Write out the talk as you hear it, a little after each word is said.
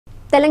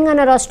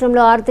తెలంగాణ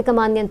రాష్ట్రంలో ఆర్థిక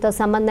మాంద్యంతో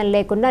సంబంధం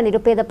లేకుండా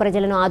నిరుపేద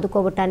ప్రజలను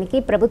ఆదుకోవటానికి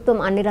ప్రభుత్వం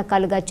అన్ని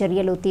రకాలుగా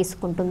చర్యలు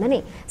తీసుకుంటుందని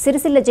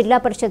సిరిసిల్ల జిల్లా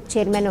పరిషత్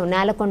చైర్మన్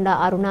నేలకొండ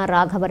అరుణ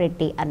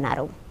రాఘవరెడ్డి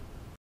అన్నారు.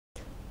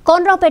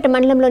 కోనరావుపేట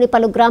మండలంలోని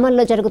పలు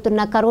గ్రామాల్లో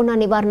జరుగుతున్న కరోనా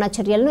నివారణ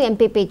చర్యలను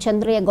ఎంపీపీ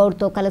చంద్రయ్య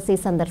గౌడ్తో కలిసి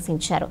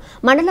సందర్శించారు.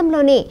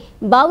 మండలంలోని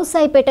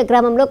బావుసాయిపేట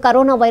గ్రామంలో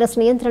కరోనా వైరస్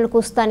నియంత్రణకు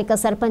స్థానిక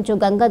సర్పంచ్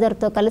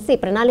గంగాధర్తో కలిసి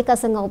ప్రణాళికా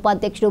సంఘం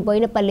ఉపాధ్యక్షుడు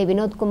బోయినపల్లి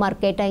వినోద్ కుమార్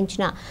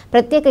కేటాయించిన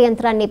ప్రత్యేక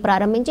యంత్రాన్ని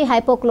ప్రారంభించి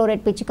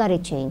హైపోక్లోరైడ్ పిచికారీ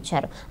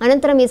చేయించారు.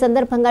 అనంతరం ఈ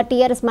సందర్భంగా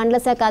టీఆర్ఎస్ మండల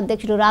శాఖ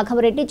అధ్యక్షుడు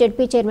రాఘవరెడ్డి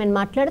జెడ్పీ చైర్మన్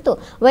మాట్లాడుతూ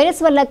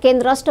వైరస్ వల్ల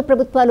కేంద్ర రాష్ట్ర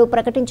ప్రభుత్వాలు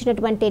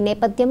ప్రకటించినటువంటి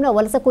నేపథ్యంలో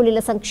వలస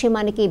కూలీల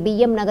సంక్షేమానికి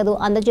బియ్యం నగదు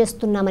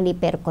అందజేస్తున్నామని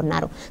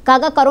పేర్కొన్నారు.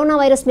 కాగా కరోనా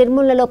వైరస్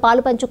నిర్మూలనలో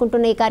పాలు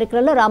పంచుకుంటున్న ఈ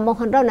కార్యక్రమంలో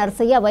రామ్మోహన్ రావు,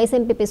 నర్సయ్య, వైస్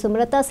ఎంపీపీ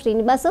సుమలత,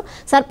 శ్రీనివాస్,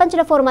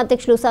 సర్పంచుల ఫోరం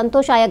అధ్యక్షులు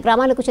సంతోష్, ఆయా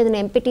గ్రామాలకు చెందిన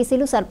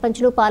ఎంపీటీసీలు,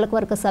 సర్పంచులు,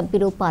 పాలకవర్గ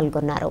సభ్యులు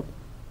పాల్గొన్నారు.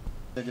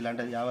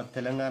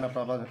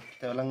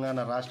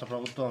 తెలంగాణ రాష్ట్ర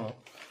ప్రభుత్వం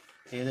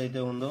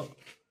ఏదైతే ఉందో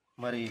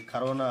మరి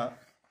కరోనా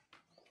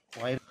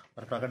వైరస్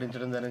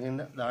ప్రకటించడం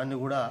జరిగింది. దాన్ని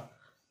కూడా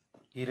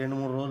ఈ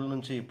 2-3 రోజుల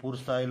నుంచి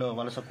పూర్తి స్థాయిలో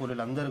వలస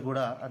కూలీలందరూ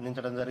కూడా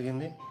అందించడం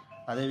జరిగింది.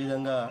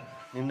 అదేవిధంగా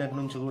నిన్నటి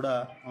నుంచి కూడా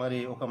మరి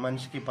ఒక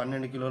మనిషికి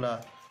 12 కిలోల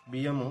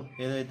బియ్యము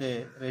ఏదైతే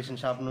రేషన్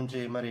షాప్ నుంచి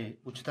మరి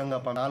ఉచితంగా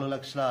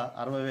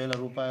 4,60,000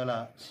 రూపాయల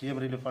సీఎం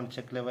రిలీఫ్ ఫండ్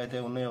చెక్లు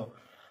ఏవైతే ఉన్నాయో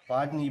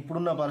వాటిని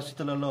ఇప్పుడున్న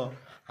పరిస్థితులలో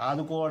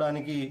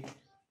ఆదుకోవడానికి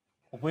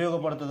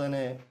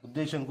ఉపయోగపడుతుందనే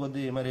ఉద్దేశం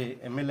కొద్దీ మరి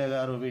ఎమ్మెల్యే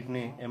గారు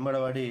వీటిని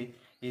ఎంబడబడి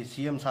ఈ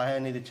సీఎం సహాయ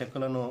నిధి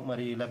చెక్కులను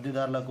మరి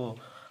లబ్ధిదారులకు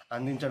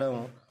అందించడం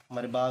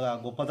మరి బాగా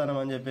గొప్పతనం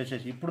అని చెప్పేసి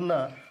ఇప్పుడున్న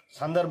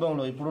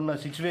సందర్భంలో, ఇప్పుడున్న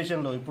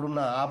సిచ్యువేషన్లో,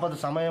 ఇప్పుడున్న ఆపద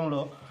సమయంలో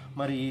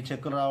మరి ఈ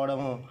చెక్కులు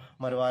రావడము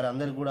మరి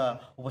వారందరికీ కూడా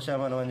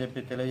ఉపశమనం అని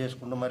చెప్పి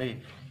తెలియజేసుకుంటూ మరి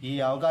ఈ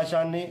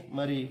అవకాశాన్ని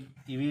మరి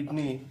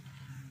వీటిని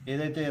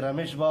ఏదైతే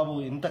రమేష్ బాబు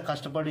ఇంత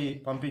కష్టపడి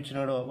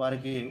పంపించినాడో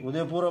వారికి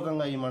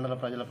ఉదయపూర్వకంగా ఈ మండల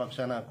ప్రజల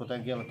పక్షాన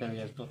కృతజ్ఞతలు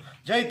తెలియజేస్తూ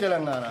జై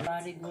తెలంగాణ.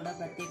 వారికి కూడా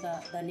ప్రత్యేక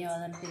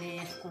ధన్యవాదాలు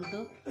తెలియజేసుకుంటూ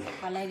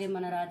అలాగే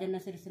మన రాజన్న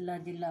సిరిసిల్ల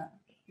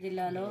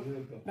జిల్లాలో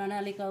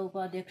ప్రణాళిక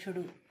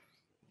ఉపాధ్యక్షుడు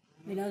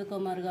వినోద్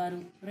కుమార్ గారు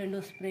 2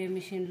 స్ప్రే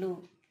మిషన్లు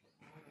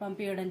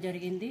పంపించడం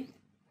జరిగింది.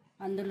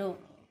 అందులో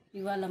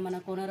ఇవాళ మన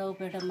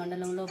కోనరావుపేట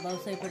మండలంలో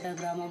బావుసాయిపేట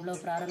గ్రామంలో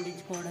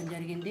ప్రారంభించుకోవడం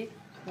జరిగింది.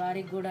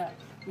 వారికి కూడా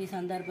ఈ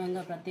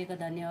సందర్భంగా ప్రత్యేక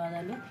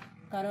ధన్యవాదాలు.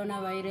 కరోనా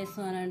వైరస్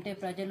అని అంటే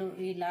ప్రజలు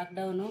ఈ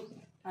లాక్డౌను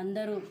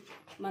అందరూ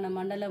మన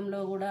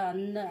మండలంలో కూడా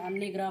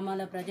అన్ని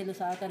గ్రామాల ప్రజలు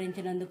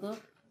సహకరించినందుకు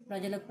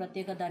ప్రజలకు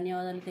ప్రత్యేక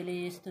ధన్యవాదాలు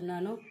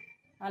తెలియజేస్తున్నాను.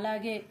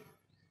 అలాగే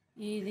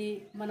ఇది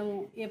మనము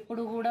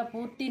ఎప్పుడు కూడా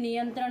పూర్తి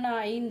నియంత్రణ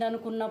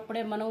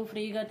అయిందనుకున్నప్పుడే మనం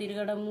ఫ్రీగా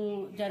తిరగడము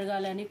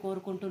జరగాలని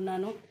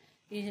కోరుకుంటున్నాను.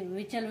 ఈ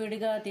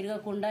విచ్చలవిడిగా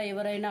తిరగకుండా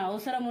ఎవరైనా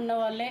అవసరం ఉన్న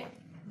వాళ్ళే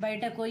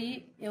బయటకు పోయి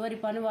ఎవరి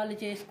పని వాళ్ళు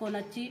చేసుకొని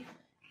వచ్చి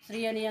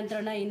స్వీయ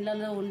నియంత్రణ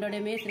ఇళ్లలో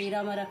ఉండడమే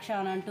శ్రీరామ రక్ష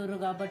అని అంటుర్రు.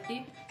 కాబట్టి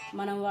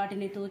మనం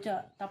వాటిని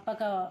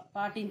తప్పక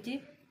పాటించి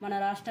మన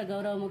రాష్ట్ర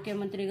గౌరవ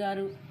ముఖ్యమంత్రి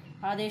గారు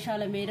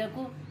ఆదేశాల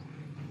మేరకు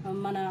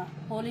మన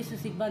పోలీసు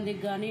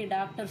సిబ్బందికి కానీ,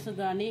 డాక్టర్స్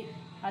కానీ,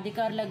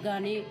 అధికారులకు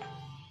కానీ,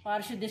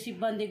 పారిశుద్ధ్య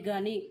సిబ్బందికి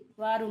కానీ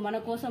వారు మన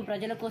కోసం,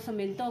 ప్రజల కోసం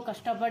ఎంతో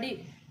కష్టపడి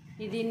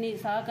దీన్ని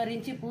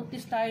సహకరించి పూర్తి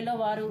స్థాయిలో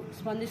వారు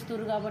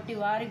స్పందిస్తున్నారు. కాబట్టి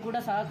వారికి కూడా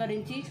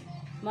సహకరించి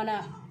మన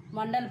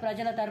మండల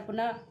ప్రజల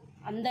తరపున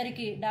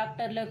అందరికీ,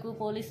 డాక్టర్లకు,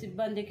 పోలీస్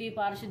సిబ్బందికి,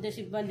 పారిశుద్ధ్య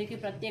సిబ్బందికి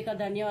ప్రత్యేక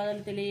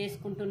ధన్యవాదాలు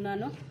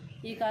తెలియజేసుకుంటున్నాను.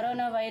 ఈ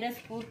కరోనా వైరస్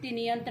పూర్తి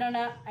నియంత్రణ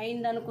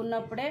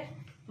అయిందనుకున్నప్పుడే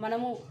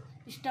మనము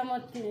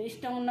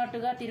ఇష్టం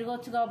ఉన్నట్టుగా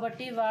తిరగవచ్చు.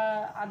 కాబట్టి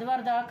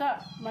అదివరకు దాకా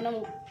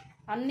మనము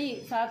అన్నీ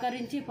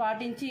సహకరించి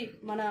పాటించి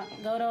మన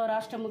గౌరవ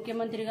రాష్ట్ర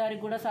ముఖ్యమంత్రి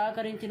గారికి కూడా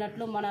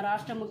సహకరించినట్లు మన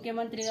రాష్ట్ర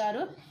ముఖ్యమంత్రి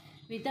గారు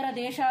ఇతర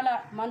దేశాల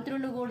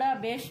మంత్రులు కూడా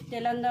బేష్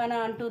తెలంగాణ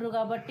అంటున్నారు.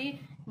 కాబట్టి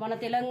మన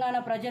తెలంగాణ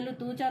ప్రజలు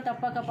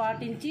తప్పక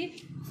పాటించి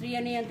స్వీయ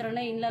నియంత్రణ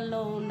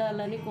ఇళ్లల్లో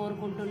ఉండాలని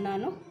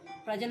కోరుకుంటున్నాను.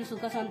 ప్రజలు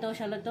సుఖ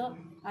సంతోషాలతో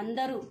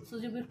అందరూ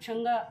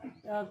సుభిక్షంగా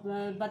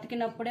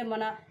బతికినప్పుడే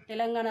మన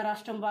తెలంగాణ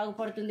రాష్ట్రం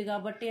బాగుపడుతుంది.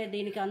 కాబట్టి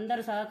దీనికి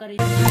అందరూ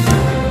సహకరించి